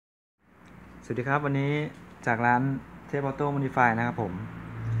วัสดีครับวันนี้จากร้านเทปออโต้โมดิฟายนะครับผม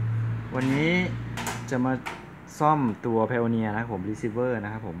วันนี้จะมาซ่อมตัว Pioneer นะครับผม Receiver น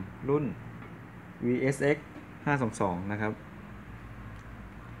ะครับผมรุ่น VSX 522นะครับ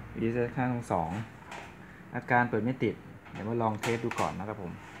VSX 522อาการเปิดไม่ติดเดี๋ยวมาลองเทสดูก่อนนะครับผ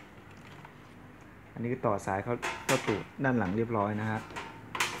มอันนี้ก็ต่อสายเข้าตูดด้านหลังเรียบร้อยนะฮะ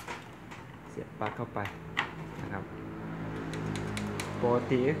เสียบปลั๊กเข้าไปนะครับปก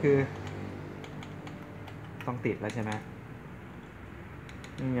ติก็คือต้องติดแล้วใช่ไหม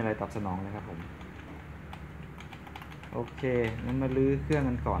ไม่มีอะไรตอบสนองเลยครับผมโอเคงั้นมาลื้อเครื่อง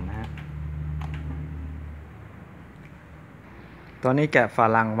กันก่อนนะฮะตอนนี้แกะฝา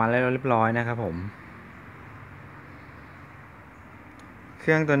ลังมาแล้วเรียบร้อยนะครับผมเค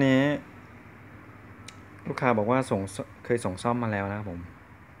รื่องตัวนี้ลูกค้าบอกว่าเคยส่งซ่อมมาแล้วนะครับผม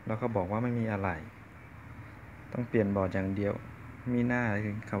แล้วก็บอกว่าไม่มีอะไรต้องเปลี่ยนบอร์ดอย่างเดียวมีหน้า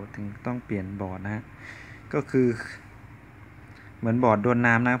เขาถึงต้องเปลี่ยนบอร์ดนะฮะก็คือเหมือนบอร์ดโดน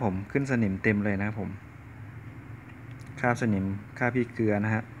น้ำนะครับผมขึ้นสนิมเต็มเลยนะครับผมคราบสนิมคราบพริกเกลือน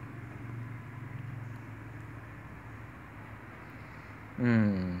ะฮะ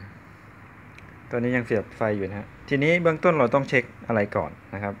ตัวนี้ยังเสียบไฟอยู่นะฮะทีนี้เบื้องต้นเราต้องเช็คอะไรก่อน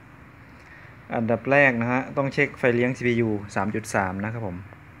นะครับอันดับแรกนะฮะต้องเช็คไฟเลี้ยง CPU 3.3 นะครับผม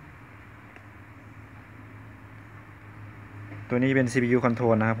ตัวนี้เป็น CPU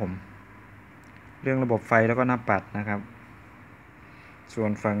Control นะครับผมเรื่องระบบไฟแล้วก็หน้าปัดนะครับส่ว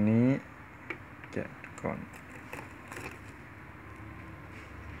นฝั่งนี้แกะก่อน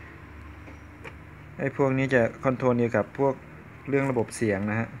ไอ้พวกนี้จะคอนโทรลเกี่ยวกับพวกเรื่องระบบเสียง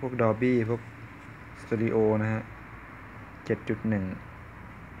นะฮะพวก Dolby พวกสตูดิโอนะฮะ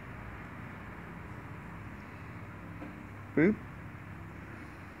 7.1 ปึ๊บ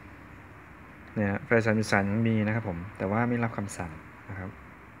เนี่ยไฟ3.3ยังมีนะครับผมแต่ว่าไม่รับคำสั่งนะครับ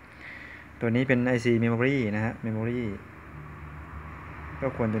ตัวนี้เป็น IC Memory นะฮะ Memory ก็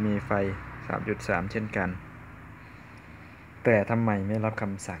ควรจะมีไฟ 3.3 เช่นกันแต่ทำไมไม่รับค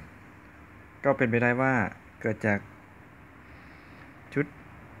ำสั่งก็เป็นไปได้ว่าเกิดจาก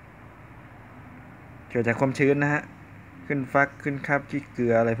ความชื้นนะฮะขึ้นฟักขึ้นคราบขี้เกลื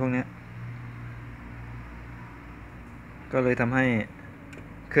ออะไรพวกนี้ก็เลยทำให้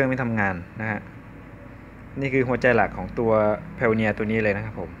เครื่องไม่ทำงานนะฮะนี่คือหัวใจหลักของตัว Pioneer ตัวนี้เลยนะค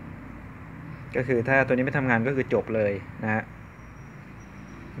รับผมก็คือถ้าตัวนี้ไม่ทำงานก็คือจบเลยนะฮะ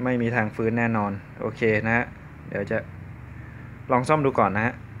ไม่มีทางฟื้นแน่นอนโอเคนะฮะเดี๋ยวจะลองซ่อมดูก่อนนะฮ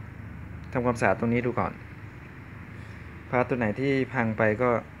ะทำความสะอาดตรงนี้ดูก่อนพาร์ทตัวไหนที่พังไปก็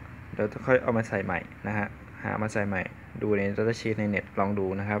เดี๋ยวค่อยเอามาใส่ใหม่นะฮะหามาใส่ใหม่ดูในดัตต้าชีทในเน็ตลองดู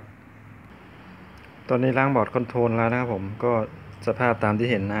นะครับตอนนี้ล้างบอร์ดคอนโทรลแล้วนะครับผมก็สภาพตามที่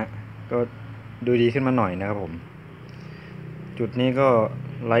เห็นนะฮะก็ดูดีขึ้นมาหน่อยนะครับผมจุดนี้ก็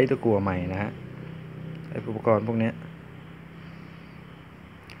ไร้ตะกั่วใหม่นะฮะไออุปกรณ์พวกนี้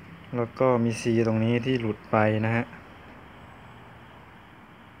แล้วก็มีซีตรงนี้ที่หลุดไปนะฮะ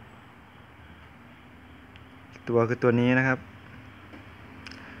ตัวคือตัวนี้นะครับ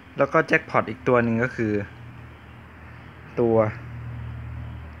แล้วก็แจ็คพอตอีกตัวหนึ่งก็คือตัว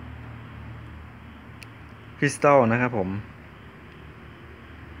คริสตัลนะครับผม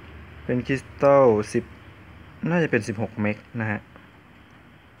เป็นคริสตัล10น่าจะเป็น16 เมกนะฮะ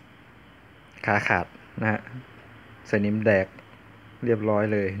ขาขาดนะฮะสนิมแดกเรียบร้อย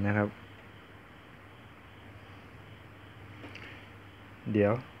เลยนะครับเดี๋ย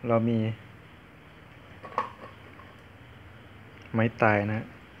วเรามีไม้ตายนะ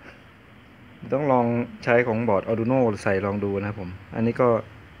ต้องลองใช้ของบอร์ด Arduino ใส่ลองดูนะครับผมอันนี้ก็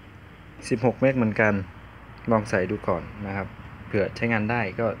16 เมกเหมือนกันลองใส่ดูก่อนนะครับเผื่อใช้งานได้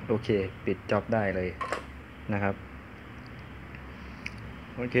ก็โอเคปิดจ็อบได้เลยนะครับ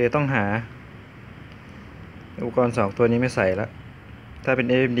โอเคต้องหาอุปกรณ์2ตัวนี้ไม่ใส่แล้วถ้าเป็น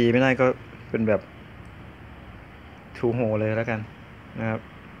AMD ไม่ได้ก็เป็นแบบทูโฮเลยแล้วกันนะครับ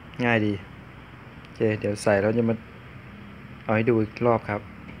ง่ายดีโอเคเดี๋ยวใส่แล้วจะมาเอาให้ดูอีกรอบครับ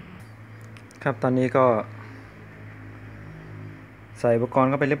ครับตอนนี้ก็ใส่อุปกรณ์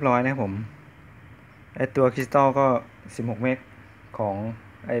ก็ไปเรียบร้อยนะครับผมไอตัวคริสตัลก็16 เมกของ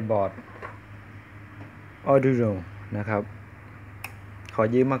ไอบอร์ด Arduino นะครับขอ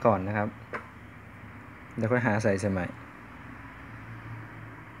ยืมมาก่อนนะครับเดี๋ยวค่อยหาใส่ใหม่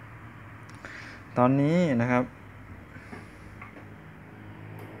ตอนนี้นะครับ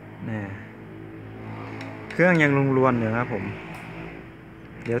เครื่องยังรวนอยู่นะครับผม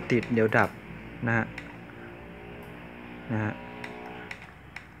เดี๋ยวติดเดี๋ยวดับนะฮะ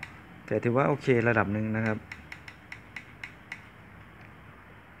แต่ถือว่าโอเคระดับหนึ่งนะครับ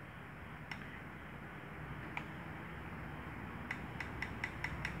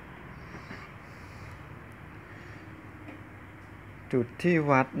จุดที่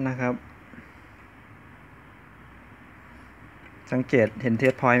วัดนะครับสังเกตเห็นเท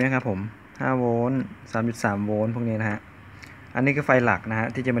สพอยต์ไหมครับผม5โวลต์ 3.3 โวลต์พวกนี้นะฮะอันนี้คือไฟหลักนะฮะ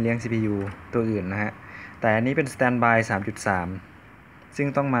ที่จะมาเลี้ยง CPU ตัวอื่นนะฮะแต่อันนี้เป็นสแตนด์บาย 3.3 ซึ่ง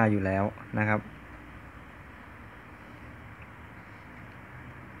ต้องมาอยู่แล้วนะครับ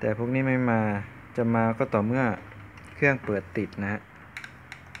แต่พวกนี้ไม่มาจะมาก็ต่อเมื่อเครื่องเปิดติดนะฮะ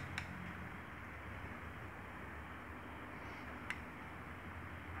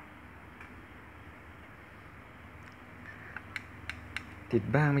ติด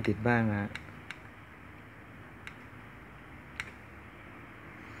บ้างไม่ติดบ้างนะฮะ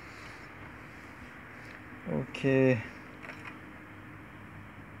โอเค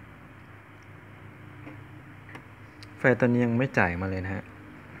ไฟตอนนี้ยังไม่จ่ายมาเลยนะฮะ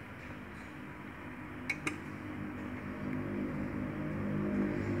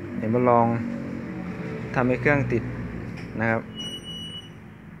เดี๋ยวมาลองทำให้เครื่องติดนะครับ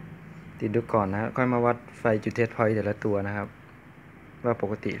ติดดูก่อนนะค่อยมาวัดไฟจุดเทสพอยต์แต่ละตัวนะครับว่าป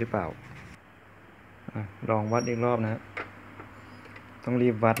กติหรือเปล่าลองวัดอีกรอบนะต้องรี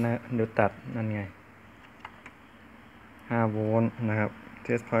บวัดนะเดี๋ยวตัดนั่นไง5โวลต์นะครับเท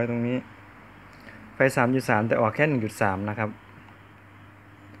สพอยต์ตรงนี้ไฟ 3.3 แต่ออกแค่ 1.3 นะครับ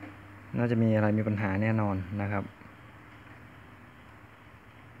น่าจะมีอะไรมีปัญหาแน่นอนนะครับ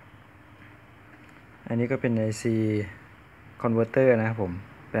อันนี้ก็เป็น IC converter นะครับผม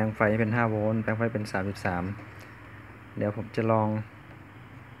แปลงไฟเป็น5โวลต์แปลงไฟเป็น 3.3 เดี๋ยวผมจะลอง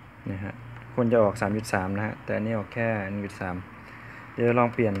นะฮะควรจะออก 3.3 นะฮะแต่อันนี้ออกแค่ 1.3 เดี๋ยวลอง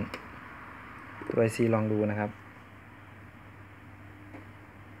เปลี่ยนตัว IC ลองดูนะครับ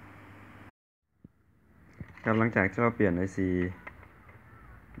ครับหลังจากที่เราเปลี่ยน IC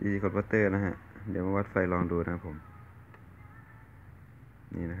DC converter นะฮะเดี๋ยวมาวัดไฟลองดูนะครับผม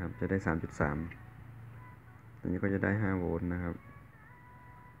นี่นะครับจะได้ 3.3 ตัวนี้ก็จะได้5โวลต์นะครับ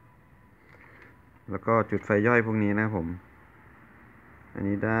แล้วก็จุดไฟย่อยพวกนี้นะผมอัน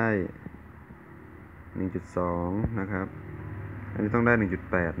นี้ได้ 1.2 นะครับอันนี้ต้องได้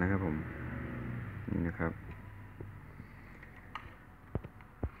 1.8 นะครับผมนี่นะครับ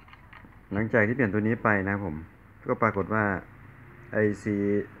หลังจากที่เปลี่ยนตัวนี้ไปนะผมก็ปรากฏว่า IC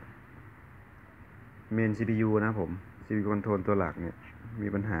main CPU นะผม CPU control ตัวหลักเนี่ยมี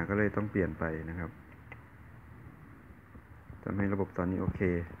ปัญหาก็เลยต้องเปลี่ยนไปนะครับทำให้ระบบตอนนี้โอเค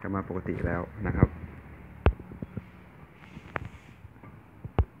กลับมาปกติแล้วนะครับ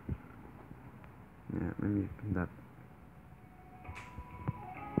เนี่ยไม่มีดัด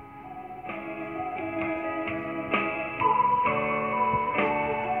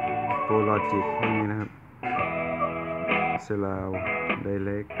โปรลอจิกพวกนี้นะครับเซลาวไดเร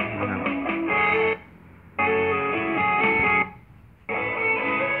กนะครับ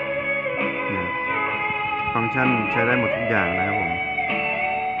ฟังก์ชันใช้ได้หมดทุกอย่างนะครับผม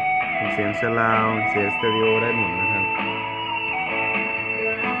เสียงเซลาวเสียงสเตอริโอได้หมดนะครับ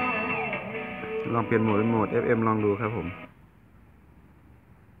ลองเปลี่ยนโหมดเป็นโหมด FM ลองดูครับผม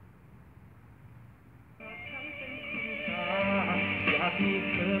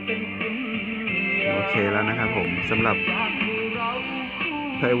โอเคแล้วนะครับผมสำหรับ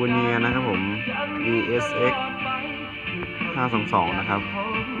Pioneer นะครับผม VSX-522 นะครับ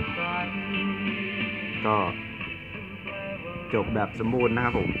ก็จบแบบสมบูรณ์นะค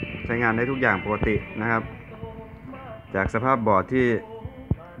รับผมใช้งานได้ทุกอย่างปกตินะครับจากสภาพบอร์ดที่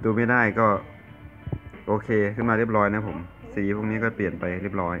ดูไม่ได้ก็โอเคขึ้นมาเรียบร้อยนะผมสีพวกนี้ก็เปลี่ยนไปเรี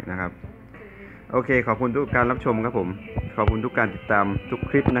ยบร้อยนะครับโอเคขอบคุณทุกการรับชมครับผมขอบคุณทุกการติดตามทุก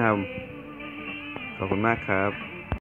คลิปนะครับขอบคุณมากครับ